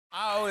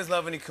I always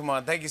love when you come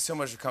on. Thank you so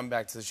much for coming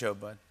back to the show,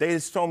 bud. They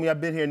just told me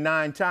I've been here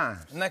 9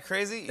 times. Isn't that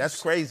crazy?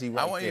 That's crazy,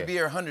 right? I want you to be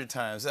here 100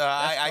 times.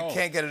 I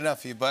can't get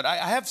enough of you, but I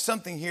have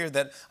something here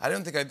that I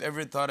don't think I've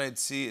ever thought I'd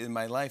see in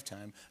my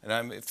lifetime, and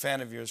I'm a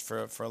fan of yours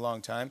for a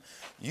long time.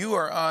 You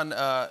are on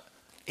a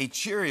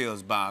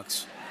Cheerios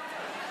box.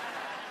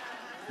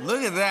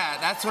 Look at that.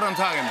 That's what I'm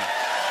talking about.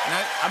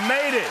 I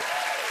made it.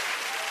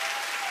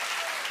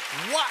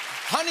 What?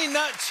 Honey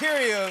Nut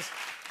Cheerios.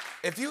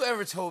 If you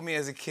ever told me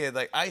as a kid,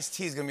 like, iced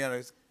tea is gonna be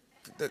on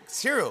the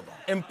cereal box.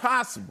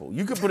 Impossible.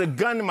 You could put a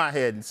gun in my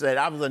head and say,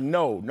 I was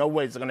no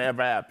way it's gonna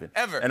ever happen.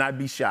 Ever. And I'd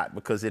be shot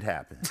because it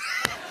happened.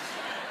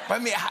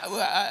 But I mean,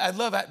 I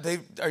love that.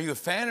 Are you a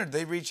fan, or did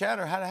they reach out,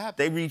 or how'd it happen?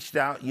 They reached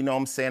out, you know what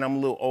I'm saying? I'm a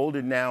little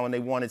older now, and they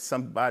wanted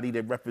somebody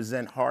to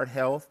represent heart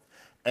health.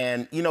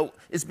 And, you know,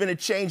 it's been a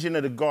changing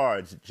of the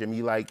guards,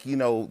 Jimmy. Like, you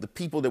know, the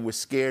people that were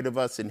scared of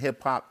us in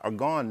hip-hop are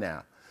gone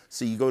now.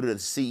 So you go to the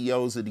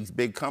CEOs of these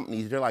big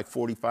companies, they're like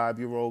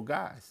 45-year-old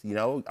guys, you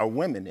know, or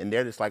women, and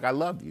they're just like, I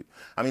love you.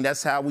 I mean,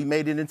 that's how we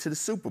made it into the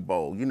Super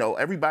Bowl. You know,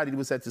 everybody that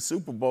was at the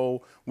Super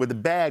Bowl were the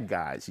bad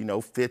guys, you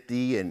know,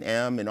 50 and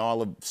M and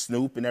all of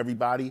Snoop and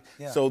everybody.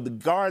 Yeah. So the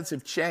guards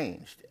have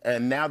changed,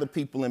 and now the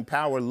people in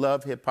power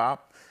love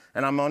hip-hop,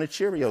 and I'm on a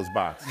Cheerios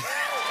box. I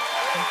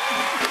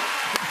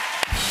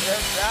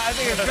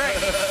think it's great.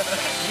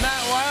 Isn't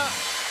that wild?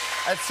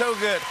 That's so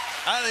good.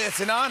 I think it's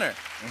an honor.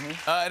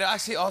 It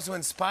actually also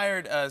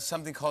inspired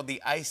something called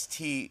the Iced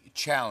Tea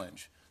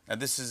Challenge. Now,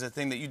 this is a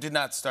thing that you did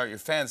not start. Your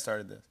fans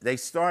started this. They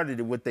started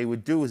it. What they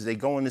would do is they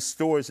go in the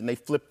stores and they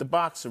flip the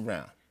box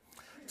around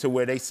to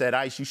where they said,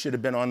 Ice, you should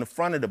have been on the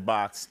front of the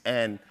box.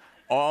 And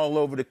all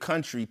over the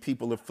country,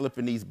 people are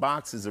flipping these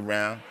boxes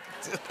around.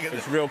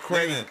 It's real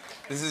crazy.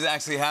 This is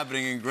actually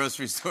happening in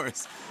grocery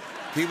stores.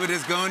 People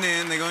just going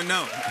in, they go,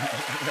 no.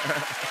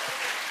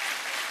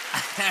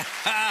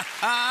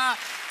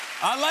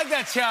 I like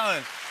that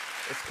challenge.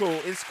 It's cool.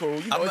 It's cool.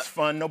 You know, it's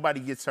fun.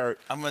 Nobody gets hurt.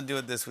 I'm gonna do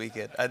it this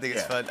weekend. I think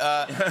it's fun.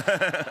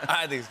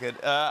 I think it's good.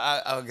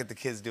 I'll get the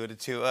kids to do it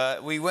too.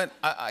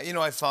 You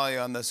know, I follow you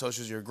on the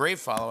socials. You're a great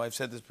follower. I've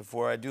said this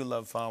before. I do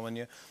love following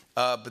you.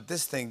 But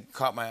this thing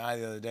caught my eye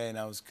the other day, and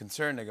I was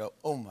concerned. I go,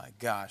 oh my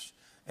gosh,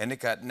 and it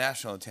got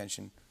national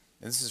attention.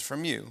 And this is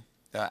from you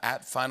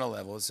at Final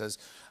Level. It says,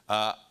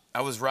 I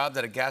was robbed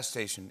at a gas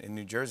station in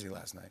New Jersey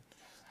last night.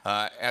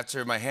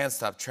 After my hands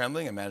stopped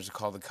trembling, I managed to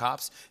call the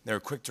cops. They were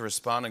quick to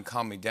respond and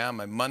calm me down.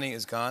 My money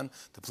is gone.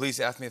 The police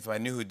asked me if I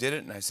knew who did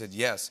it, and I said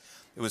yes.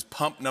 It was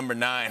pump number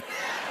 9.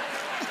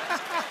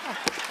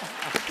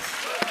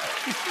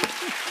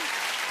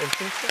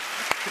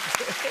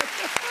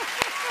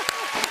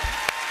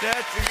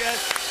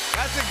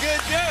 That's a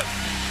good joke.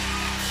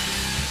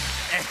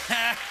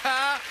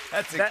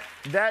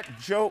 That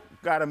joke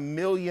got 1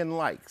 million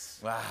likes.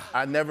 Wow.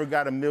 I never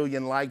got 1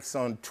 million likes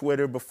on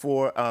Twitter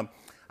before.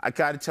 I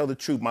got to tell the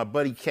truth. My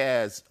buddy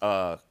Kaz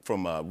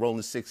from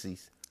Rolling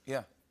 60s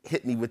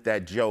hit me with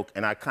that joke,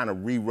 and I kind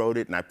of rewrote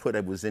it, and I put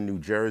it was in New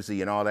Jersey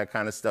and all that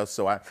kind of stuff,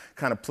 so I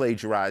kind of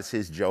plagiarized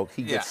his joke.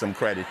 He gets some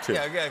credit, too.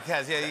 Yeah,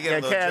 Kaz, you get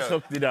a little Kaz joke.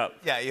 hooked it up.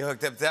 Yeah, you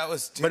hooked up. That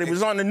was... But it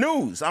was on the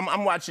news.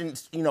 I'm watching,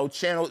 you know,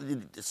 channel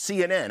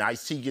CNN.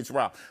 Ice-T gets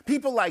robbed.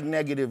 People like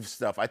negative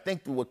stuff. I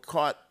think what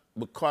caught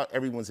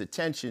everyone's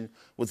attention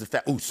was the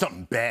fact, ooh,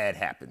 something bad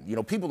happened. You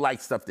know, people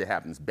like stuff that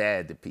happens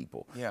bad to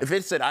people. Yeah. If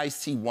it said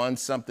Ice-T won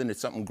something, that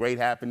something great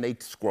happened,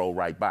 they'd scroll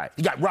right by.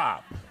 He got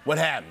robbed. What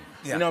happened?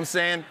 Yeah. You know what I'm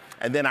saying?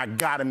 And then I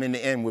got him in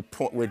the end with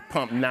Pump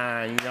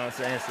 9, you know what I'm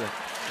saying? So,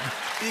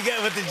 you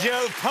got with the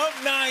joke, Pump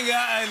 9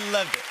 guy, I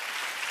loved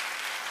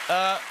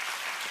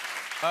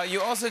it.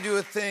 You also do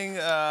a thing,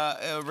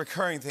 a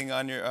recurring thing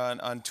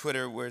on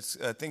Twitter where it's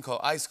a thing called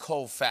Ice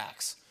Cold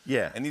Facts.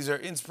 Yeah. And these are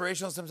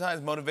inspirational sometimes,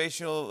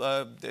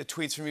 motivational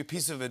tweets from you,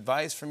 piece of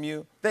advice from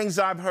you. Things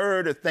I've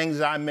heard or things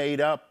I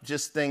made up,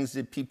 just things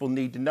that people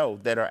need to know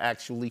that are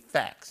actually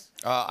facts.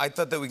 I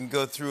thought that we can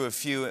go through a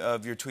few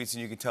of your tweets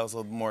and you can tell us a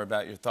little more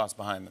about your thoughts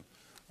behind them.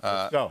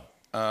 Let's go.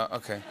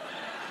 Okay.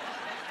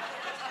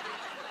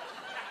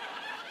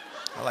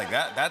 I like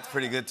that. That's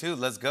pretty good, too.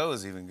 Let's go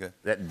is even good.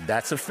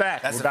 That's a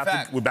fact. That's a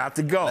fact. We're about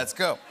to go. Let's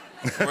go.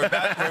 We're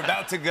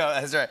about to go.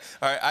 That's right.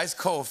 All right, ice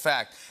cold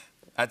fact.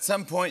 At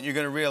some point, you're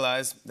going to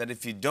realize that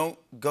if you don't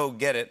go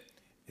get it,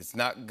 it's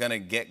not going to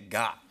get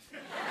got.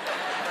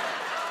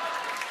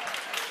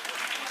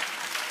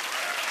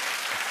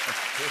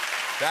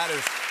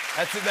 That's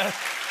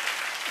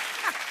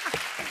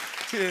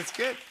Dude, it's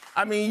good.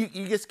 I mean,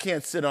 you just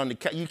can't sit on the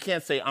couch. You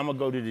can't say, I'm going to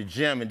go to the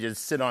gym and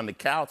just sit on the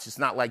couch. It's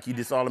not like you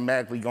just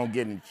automatically going to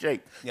get in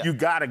shape. Yeah. You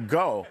got to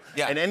go.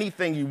 Yeah. And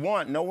anything you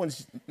want, no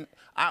one's...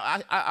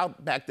 I'll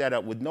back that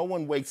up with no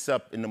one wakes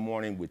up in the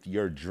morning with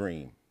your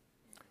dream.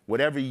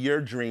 Whatever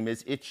your dream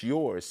is, it's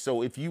yours.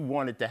 So if you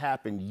want it to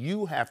happen,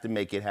 you have to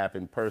make it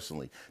happen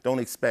personally. Don't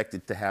expect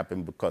it to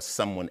happen because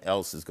someone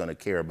else is going to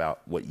care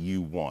about what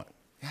you want.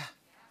 Yeah,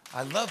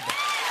 I love that.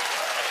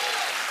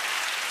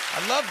 I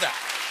love that.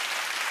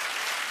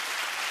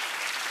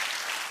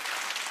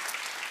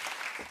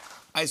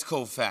 Ice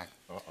cold fact.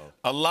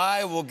 A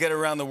lie will get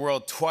around the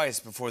world twice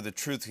before the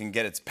truth can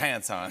get its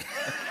pants on.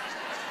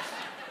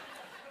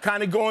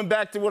 kind of going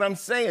back to what I'm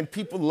saying,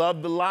 people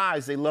love the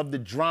lies, they love the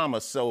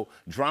drama, so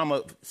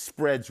drama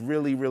spreads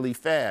really, really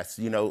fast,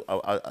 you know,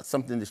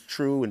 something that's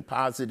true and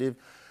positive.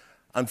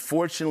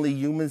 Unfortunately,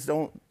 humans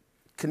don't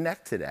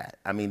connect to that.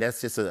 I mean,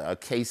 that's just a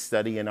case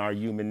study in our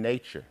human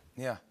nature.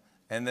 Yeah.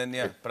 And then,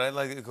 yeah, but I'd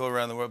like to go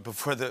around the world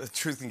before the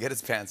truth can get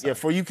its pants on. Yeah,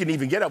 before you can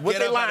even get up. What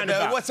they lying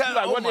about? What's that?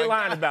 Like, what they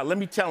lying about? Let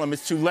me tell them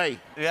it's too late.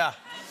 Yeah.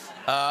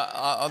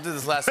 I'll do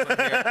this last one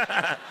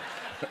here.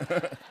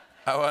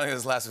 I want to do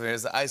this last one here.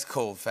 It's the ice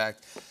cold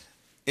fact.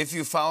 If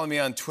you follow me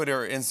on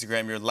Twitter or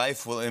Instagram, your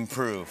life will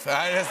improve.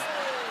 I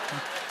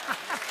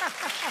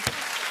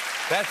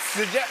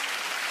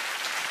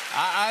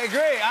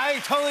agree.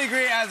 I totally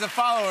agree as a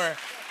follower.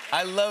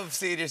 I love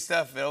seeing your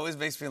stuff. It always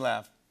makes me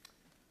laugh.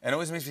 And it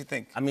always makes me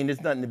think. I mean,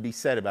 there's nothing to be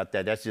said about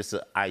that. That's just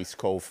an ice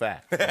cold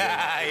fact.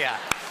 Yeah.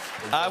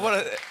 I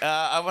want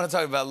to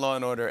talk about Law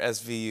and Order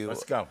SVU.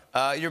 Let's go.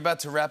 You're about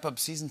to wrap up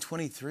season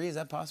 23. Is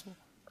that possible?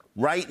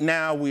 Right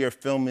now, we are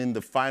filming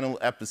the final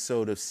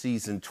episode of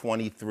season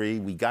 23.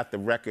 We got the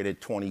record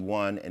at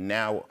 21, and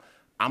now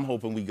I'm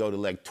hoping we go to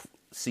like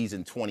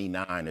season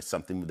 29 or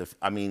something.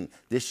 I mean,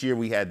 this year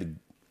we had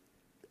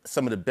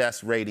some of the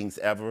best ratings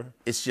ever.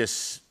 It's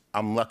just,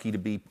 I'm lucky to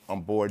be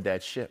on board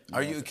that ship.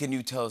 Can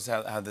you tell us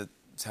how the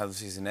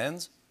season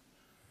ends?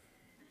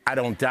 I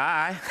don't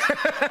die.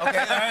 Okay, all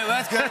right, well,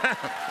 that's good.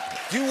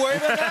 Do you worry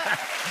about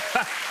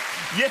that?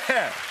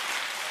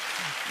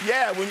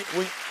 Yeah,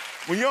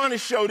 when you're on a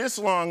show this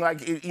long,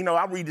 like, you know,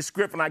 I read the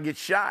script and I get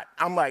shot,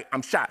 I'm like,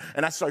 I'm shot.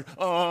 And I start,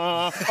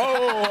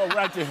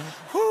 right there.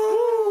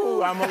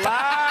 Whoo, I'm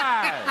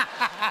alive.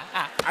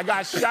 I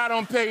got shot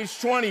on page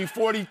 20,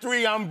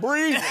 43, I'm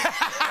breathing.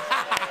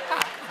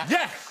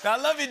 Yes. I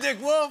love you,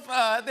 Dick Wolf.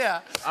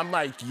 Yeah. I'm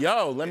like,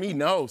 yo, let me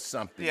know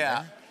something.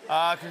 Yeah.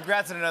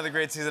 Congrats on another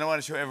great season. I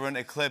want to show everyone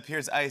a clip.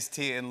 Here's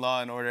Ice-T in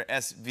Law and Order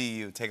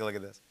SVU. Take a look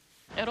at this.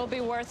 It'll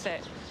be worth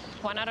it.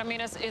 Juana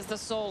Ramirez is the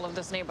soul of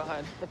this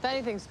neighborhood. If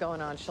anything's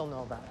going on, she'll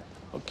know about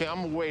it. Okay,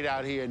 I'm gonna wait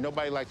out here.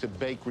 Nobody likes a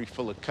bakery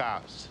full of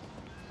cops.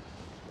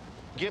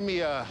 Give me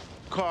a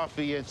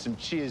coffee and some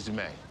cheers,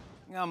 man.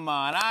 Come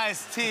on,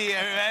 Ice-T,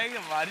 everybody.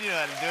 Come on, you know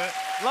how to do it.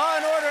 Law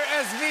and Order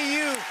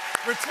SVU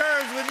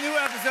returns with new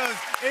episodes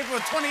April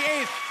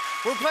 28th.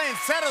 We're playing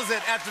Settles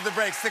It after the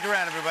break. Stick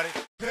around, everybody.